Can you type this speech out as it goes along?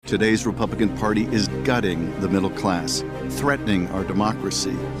Today's Republican Party is gutting the middle class, threatening our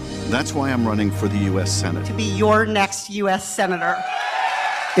democracy. That's why I'm running for the U.S. Senate. To be your next U.S. Senator.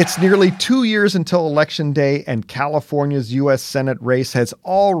 It's nearly 2 years until Election Day, and California's U.S. Senate race has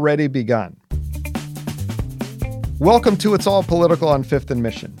already begun. Welcome to It's All Political on Fifth and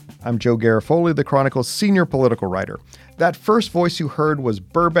Mission. I'm Joe Garofoli, the Chronicle's senior political writer. That first voice you heard was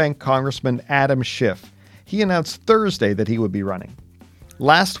Burbank Congressman Adam Schiff. He announced Thursday that he would be running.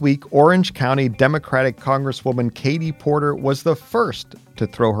 Last week, Orange County Democratic Congresswoman Katie Porter was the first to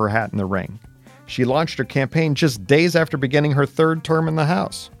throw her hat in the ring. She launched her campaign just days after beginning her third term in the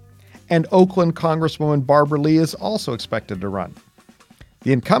House. And Oakland Congresswoman Barbara Lee is also expected to run.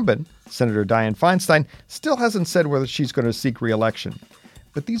 The incumbent, Senator Dianne Feinstein, still hasn't said whether she's going to seek re-election.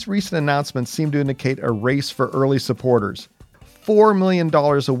 But these recent announcements seem to indicate a race for early supporters. $4 million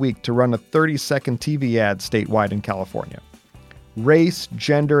a week to run a 30-second TV ad statewide in California. Race,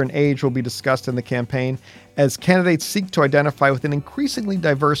 gender, and age will be discussed in the campaign as candidates seek to identify with an increasingly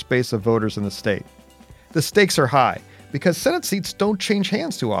diverse base of voters in the state. The stakes are high because Senate seats don't change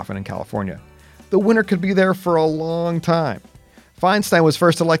hands too often in California. The winner could be there for a long time. Feinstein was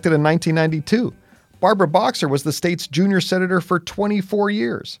first elected in 1992. Barbara Boxer was the state's junior senator for 24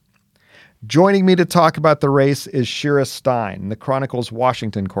 years. Joining me to talk about the race is Shira Stein, the Chronicle's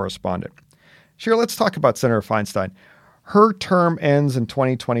Washington correspondent. Shira, let's talk about Senator Feinstein. Her term ends in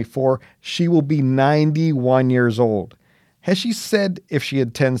 2024. She will be 91 years old. Has she said if she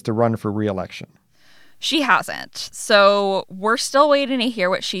intends to run for re-election? She hasn't. So we're still waiting to hear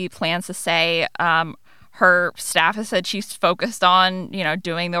what she plans to say. Her staff has said she's focused on,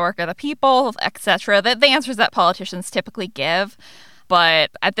 doing the work of the people, etc. The answers that politicians typically give.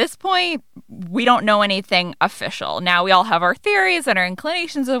 But at this point, we don't know anything official. Now, we all have our theories and our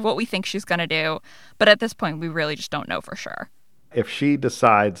inclinations of what we think she's going to do. But at this point, we really just don't know for sure. If she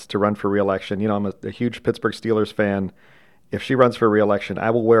decides to run for re-election, I'm a huge Pittsburgh Steelers fan. If she runs for re-election, I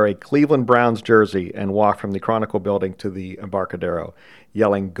will wear a Cleveland Browns jersey and walk from the Chronicle building to the Embarcadero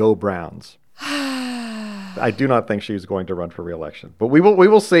yelling, "Go Browns." I do not think she's going to run for re-election. But we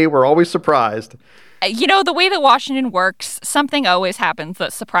will see. We're always surprised. The way that Washington works, something always happens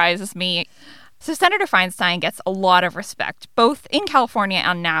that surprises me. So Senator Feinstein gets a lot of respect, both in California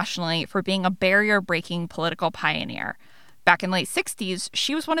and nationally, for being a barrier-breaking political pioneer. Back in the late 60s,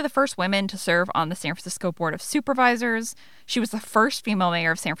 she was one of the first women to serve on the San Francisco Board of Supervisors. She was the first female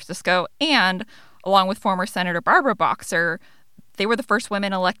mayor of San Francisco, and along with former Senator Barbara Boxer, they were the first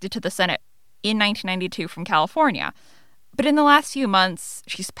women elected to the Senate in 1992 from California. But in the last few months,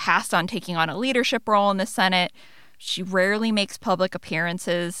 she's passed on taking on a leadership role in the Senate. She rarely makes public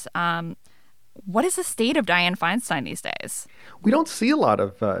appearances. What is the state of Dianne Feinstein these days? We don't see a lot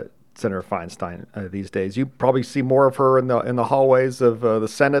of Senator Feinstein these days. You probably see more of her in the hallways of the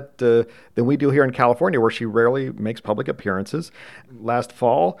Senate than we do here in California, where she rarely makes public appearances. Last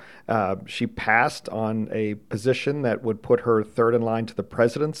fall, she passed on a position that would put her third in line to the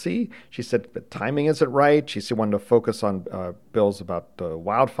presidency. She said the timing isn't right. She wanted to focus on bills about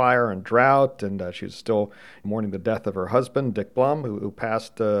wildfire and drought, and she was still mourning the death of her husband, Dick Blum, who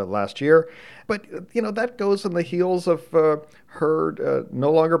passed last year. But, that goes on the heels of her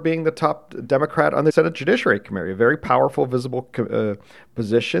no longer being the top Democrat on the Senate Judiciary Committee, a very powerful, visible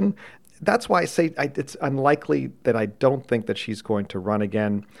position. That's why I say it's unlikely that I don't think that she's going to run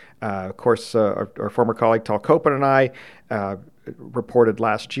again. Of course, our former colleague Tal Koppen and I reported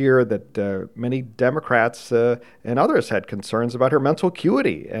last year that many Democrats and others had concerns about her mental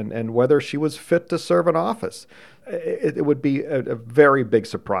acuity and whether she was fit to serve in office. It would be a very big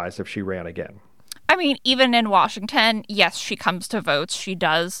surprise if she ran again. I mean, even in Washington, yes, she comes to votes. She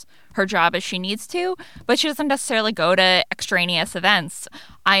does her job as she needs to, but she doesn't necessarily go to extraneous events.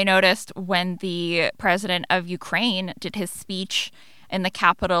 I noticed when the president of Ukraine did his speech in the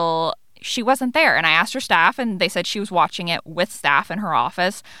Capitol, she wasn't there. And I asked her staff, and they said she was watching it with staff in her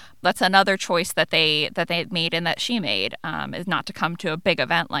office. That's another choice that they made and that she made, is not to come to a big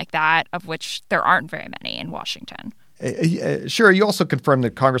event like that, of which there aren't very many in Washington. Sure, you also confirmed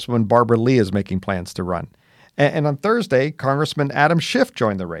that Congresswoman Barbara Lee is making plans to run. And on Thursday, Congressman Adam Schiff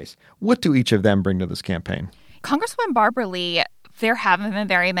joined the race. What do each of them bring to this campaign? Congresswoman Barbara Lee, there haven't been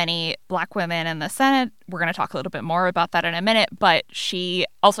very many Black women in the Senate. We're going to talk a little bit more about that in a minute, but she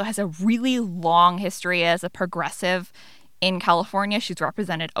also has a really long history as a progressive in California. She's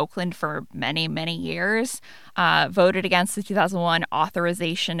represented Oakland for many, many years, voted against the 2001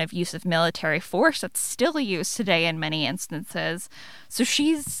 authorization of use of military force that's still used today in many instances. So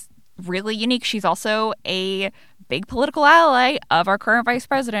she's really unique. She's also a big political ally of our current vice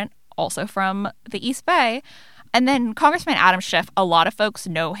president, also from the East Bay. And then Congressman Adam Schiff, a lot of folks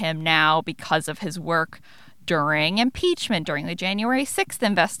know him now because of his work during impeachment, during the January 6th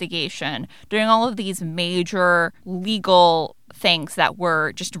investigation, during all of these major legal things that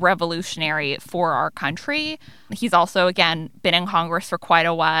were just revolutionary for our country. He's also, again, been in Congress for quite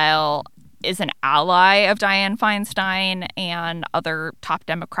a while, is an ally of Dianne Feinstein and other top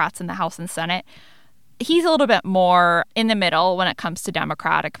Democrats in the House and Senate. He's a little bit more in the middle when it comes to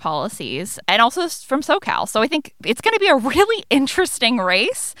Democratic policies, and also from SoCal. So I think it's going to be a really interesting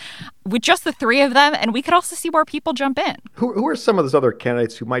race with just the three of them, and we could also see more people jump in. Who are some of those other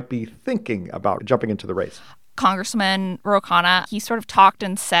candidates who might be thinking about jumping into the race? Congressman Ro Khanna, he sort of talked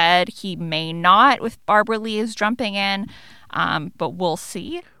and said he may not with Barbara Lee is jumping in, but we'll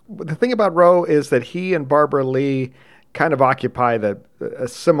see. The thing about Ro is that he and Barbara Lee kind of occupy a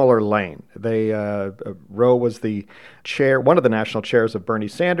similar lane. Ro was the chair, one of the national chairs of Bernie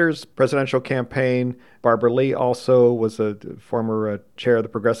Sanders' presidential campaign. Barbara Lee also was a former chair of the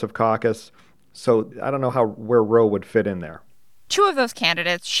Progressive Caucus. So I don't know where Ro would fit in there. Two of those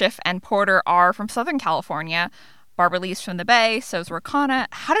candidates, Schiff and Porter, are from Southern California. Barbara Lee's from the Bay, so is Ro Khanna.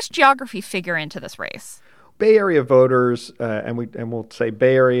 How does geography figure into this race? Bay Area voters, and we'll say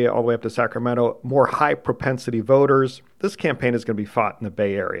Bay Area all the way up to Sacramento, more high propensity voters. This campaign is going to be fought in the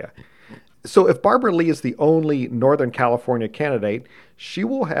Bay Area. So if Barbara Lee is the only Northern California candidate, she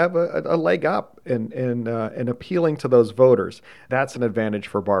will have a leg up in appealing to those voters. That's an advantage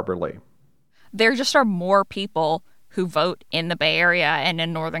for Barbara Lee. There just are more people who vote in the Bay Area and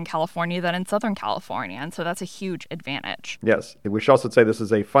in Northern California than in Southern California. And so that's a huge advantage. Yes. We should also say this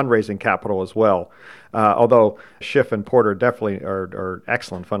is a fundraising capital as well, although Schiff and Porter definitely are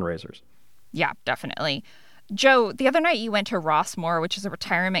excellent fundraisers. Yeah, definitely. Joe, the other night you went to Rossmoor, which is a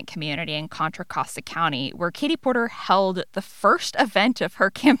retirement community in Contra Costa County, where Katie Porter held the first event of her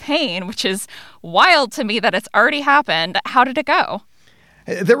campaign, which is wild to me that it's already happened. How did it go?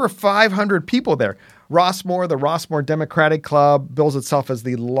 There were 500 people there. Rossmoor, the Rossmoor Democratic Club, bills itself as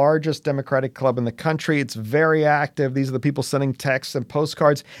the largest Democratic club in the country. It's very active. These are the people sending texts and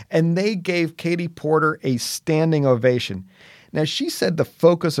postcards, and they gave Katie Porter a standing ovation. Now, she said the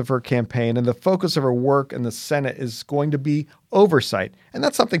focus of her campaign and the focus of her work in the Senate is going to be oversight, and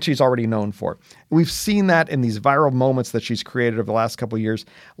that's something she's already known for. We've seen that in these viral moments that she's created over the last couple of years,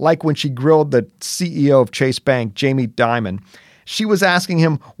 like when she grilled the CEO of Chase Bank, Jamie Dimon. She was asking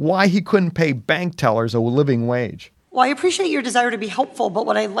him why he couldn't pay bank tellers a living wage. Well, I appreciate your desire to be helpful, but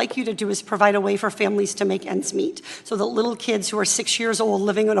what I'd like you to do is provide a way for families to make ends meet so that little kids who are 6 years old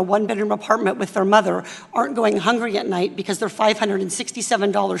living in a one-bedroom apartment with their mother aren't going hungry at night because they're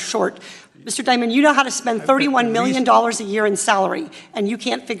 $567 short. Mr. Dimon, you know how to spend $31 million a year in salary, and you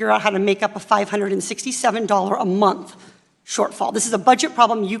can't figure out how to make up a $567 a month shortfall. This is a budget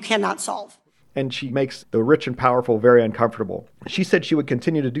problem you cannot solve. And she makes the rich and powerful very uncomfortable. She said she would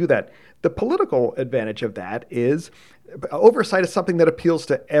continue to do that. The political advantage of that is oversight is something that appeals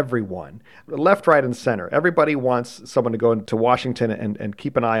to everyone, left, right, and center. Everybody wants someone to go into Washington and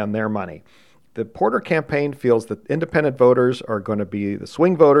keep an eye on their money. The Porter campaign feels that independent voters are going to be the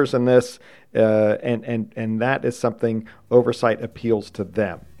swing voters in this, and that is something oversight appeals to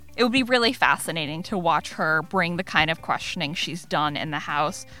them. It would be really fascinating to watch her bring the kind of questioning she's done in the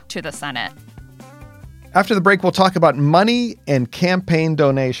House to the Senate. After the break, we'll talk about money and campaign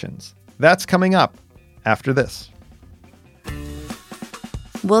donations. That's coming up after this.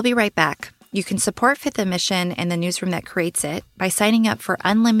 We'll be right back. You can support Fifth and Mission and the newsroom that creates it by signing up for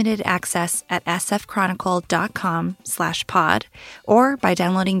unlimited access at sfchronicle.com/pod or by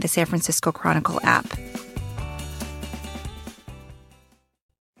downloading the San Francisco Chronicle app.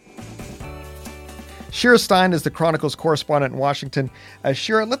 Shira Stein is the Chronicle's correspondent in Washington.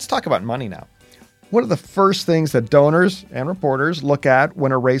 Shira, let's talk about money now. One of the first things that donors and reporters look at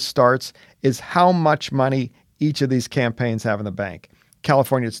when a race starts is how much money each of these campaigns have in the bank.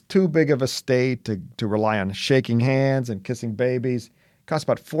 California's too big of a state to rely on shaking hands and kissing babies. It costs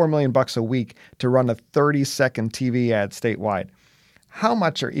about $4 million a week to run a 30-second TV ad statewide. How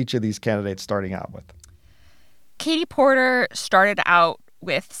much are each of these candidates starting out with? Katie Porter started out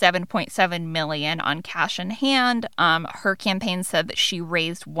with $7.7 million on cash in hand. Her campaign said that she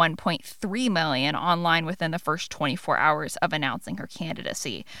raised $1.3 million online within the first 24 hours of announcing her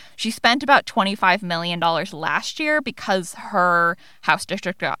candidacy. She spent about $25 million last year because her House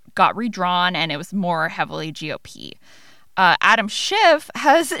district got redrawn and it was more heavily GOP. Adam Schiff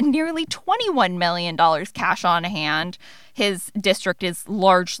has nearly $21 million cash on hand. His district is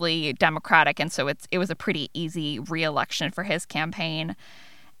largely Democratic, and so it was a pretty easy re-election for his campaign.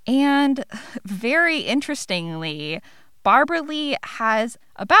 And very interestingly, Barbara Lee has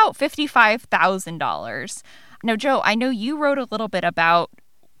about $55,000. Now, Joe, I know you wrote a little bit about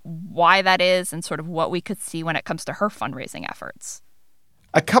why that is and sort of what we could see when it comes to her fundraising efforts.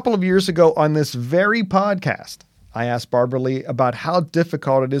 A couple of years ago on this very podcast, I asked Barbara Lee about how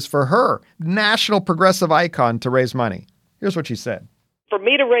difficult it is for her, national progressive icon, to raise money. Here's what she said. For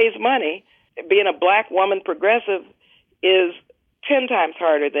me to raise money, being a black woman progressive is 10 times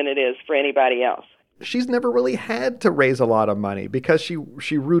harder than it is for anybody else. She's never really had to raise a lot of money because she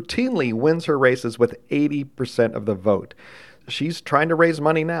routinely wins her races with 80% of the vote. She's trying to raise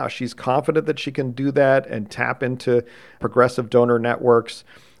money now. She's confident that she can do that and tap into progressive donor networks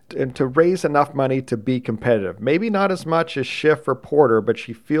and to raise enough money to be competitive. Maybe not as much as Schiff or Porter, but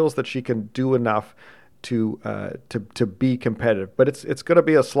she feels that she can do enough to be competitive. But it's going to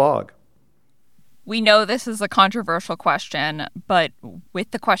be a slog. We know this is a controversial question, but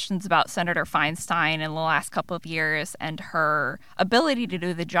with the questions about Senator Feinstein in the last couple of years and her ability to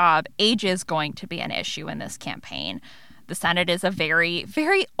do the job, age is going to be an issue in this campaign. The Senate is a very,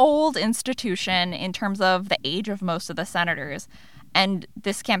 very old institution in terms of the age of most of the senators. And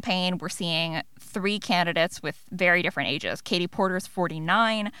this campaign, we're seeing 3 candidates with very different ages. Katie Porter's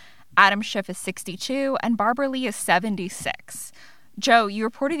 49, Adam Schiff is 62, and Barbara Lee is 76. Joe, you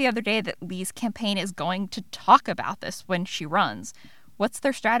reported the other day that Lee's campaign is going to talk about this when she runs. What's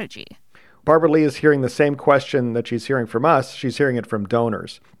their strategy? Barbara Lee is hearing the same question that she's hearing from us. She's hearing it from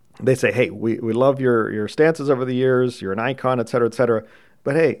donors. They say, hey, we love your stances over the years. You're an icon, et cetera, et cetera.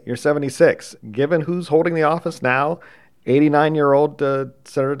 But hey, you're 76. Given who's holding the office now, 89-year-old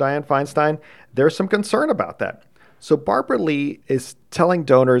Senator Dianne Feinstein, there's some concern about that. So Barbara Lee is telling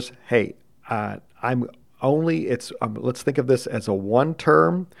donors, hey, let's think of this as a one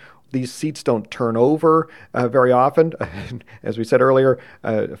term. These seats don't turn over very often. As we said earlier,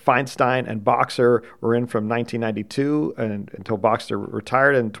 Feinstein and Boxer were in from 1992 until Boxer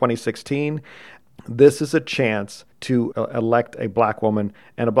retired in 2016. This is a chance to elect a black woman,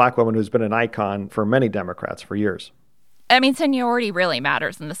 and a black woman who's been an icon for many Democrats for years. I mean, seniority really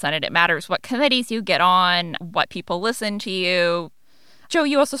matters in the Senate. It matters what committees you get on, what people listen to you. Joe,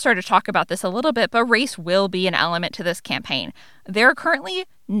 you also started to talk about this a little bit, but race will be an element to this campaign. There are currently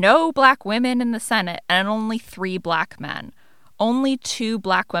no black women in the Senate and only 3 black men. Only 2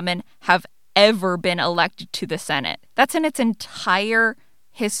 black women have ever been elected to the Senate. That's in its entire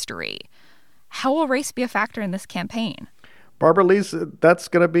history. How will race be a factor in this campaign? Barbara Lee's, that's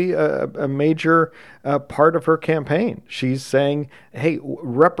going to be a major part of her campaign. She's saying, hey,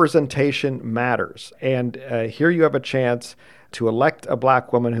 representation matters. And here you have a chance to elect a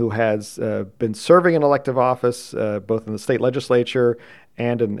black woman who has been serving in elective office, both in the state legislature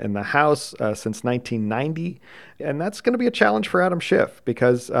and in the House since 1990. And that's going to be a challenge for Adam Schiff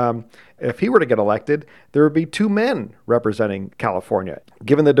because if he were to get elected, there would be 2 men representing California.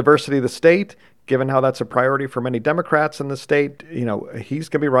 Given the diversity of the state, given how that's a priority for many Democrats in the state, he's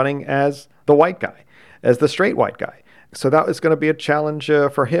going to be running as the white guy, as the straight white guy. So that is going to be a challenge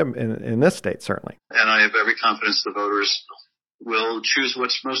for him in this state, certainly. And I have every confidence the voters will choose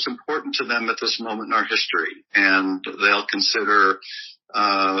what's most important to them at this moment in our history. And they'll consider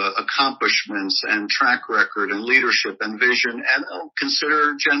accomplishments and track record and leadership and vision, and they'll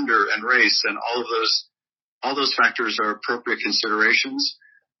consider gender and race, and all those factors are appropriate considerations.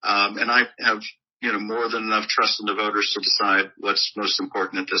 And I have more than enough trust in the voters to decide what's most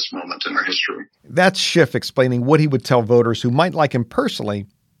important at this moment in our history. That's Schiff explaining what he would tell voters who might like him personally,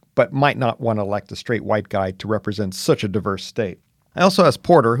 but might not want to elect a straight white guy to represent such a diverse state. I also asked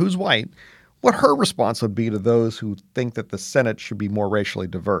Porter, who's white, what her response would be to those who think that the Senate should be more racially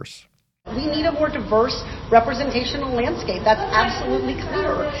diverse. We need a more diverse representational landscape. That's absolutely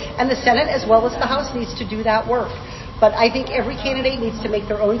clear. And the Senate, as well as the House, needs to do that work. But I think every candidate needs to make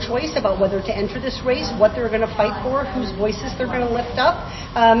their own choice about whether to enter this race, what they're going to fight for, whose voices they're going to lift up.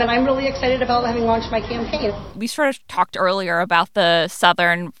 And I'm really excited about having launched my campaign. We sort of talked earlier about the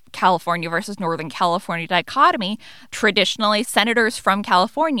Southern California versus Northern California dichotomy. Traditionally, senators from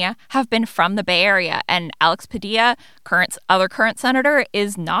California have been from the Bay Area, and Alex Padilla, other current senator,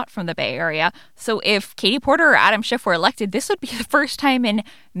 is not from the Bay Area. So if Katie Porter or Adam Schiff were elected, this would be the first time in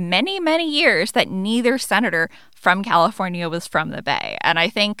many, many years that neither senator from California was from the Bay. And I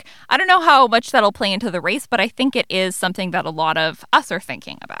don't know how much that'll play into the race, but I think it is something that a lot of us are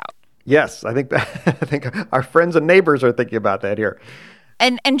thinking about. Yes, I think our friends and neighbors are thinking about that here.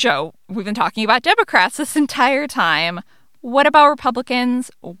 And Joe, we've been talking about Democrats this entire time. What about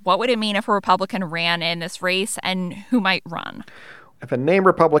Republicans? What would it mean if a Republican ran in this race, and who might run? if a named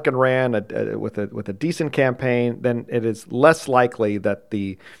Republican ran with a decent campaign, then it is less likely that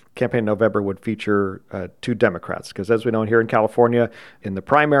the campaign in November would feature two Democrats. Because as we know here in California, in the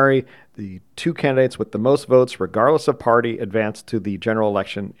primary, the two candidates with the most votes, regardless of party, advance to the general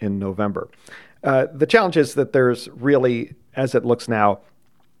election in November. The challenge is that there's really, as it looks now,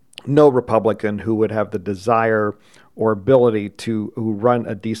 no Republican who would have the desire or ability to run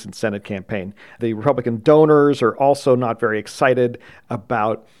a decent Senate campaign. The Republican donors are also not very excited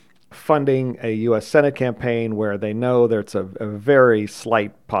about funding a U.S. Senate campaign where they know there's a very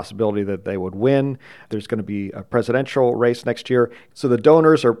slight possibility that they would win. There's going to be a presidential race next year. So the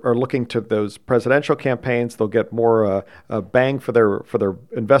donors are looking to those presidential campaigns. They'll get more a bang for their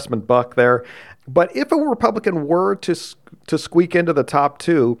investment buck there. But if a Republican were to squeak into the top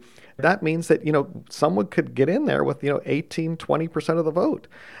two, that means that, someone could get in there with, 18, 20% of the vote.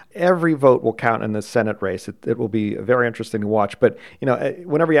 Every vote will count in the Senate race. It will be very interesting to watch. But,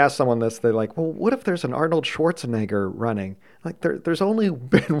 whenever you ask someone this, they're like, well, what if there's an Arnold Schwarzenegger running? Like, there's only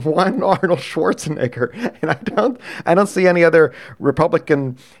been one Arnold Schwarzenegger. And I don't see any other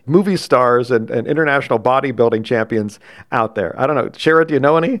Republican movie stars and international bodybuilding champions out there. I don't know. Shara, do you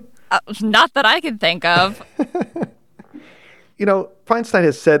know any? Not that I can think of. Feinstein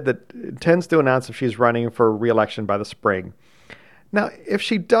has said that intends to announce if she's running for re-election by the spring. Now, if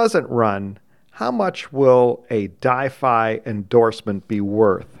she doesn't run, how much will a DiFi endorsement be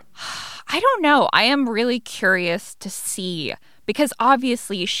worth? I don't know. I am really curious to see, because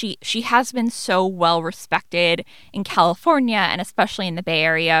obviously she has been so well respected in California and especially in the Bay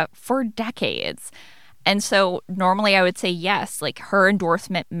Area for decades. And so normally I would say yes, like her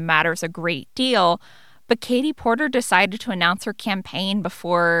endorsement matters a great deal. But Katie Porter decided to announce her campaign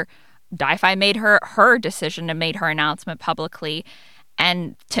before DiFi made her decision and made her announcement publicly.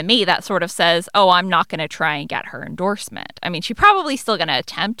 And to me, that sort of says, I'm not going to try and get her endorsement. I mean, she's probably still going to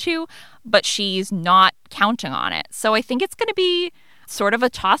attempt to, but she's not counting on it. So I think it's going to be sort of a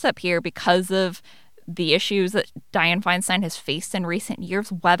toss-up here because of the issues that Dianne Feinstein has faced in recent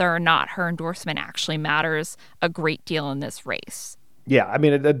years, whether or not her endorsement actually matters a great deal in this race. Yeah, I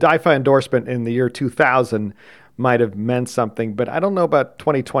mean, a DiFi endorsement in the year 2000 might have meant something, but I don't know about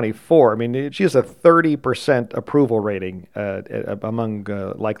 2024. I mean, she has a 30% approval rating among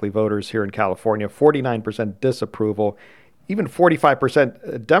likely voters here in California, 49% disapproval, even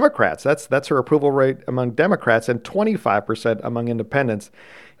 45% Democrats. That's her approval rate among Democrats, and 25% among independents.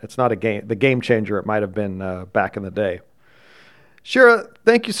 It's not the game changer it might have been back in the day. Shara,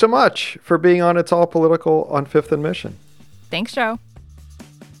 thank you so much for being on It's All Political on Fifth and Mission. Thanks, Joe.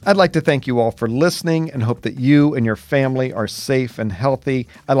 I'd like to thank you all for listening and hope that you and your family are safe and healthy.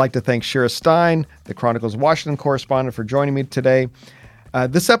 I'd like to thank Shara Stein, the Chronicle's Washington correspondent, for joining me today.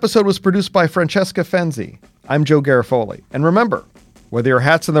 This episode was produced by Francesca Fenzi. I'm Joe Garofoli. And remember, whether your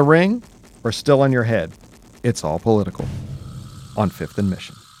hat's in the ring or still on your head, it's all political on Fifth and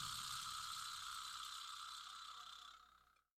Mission.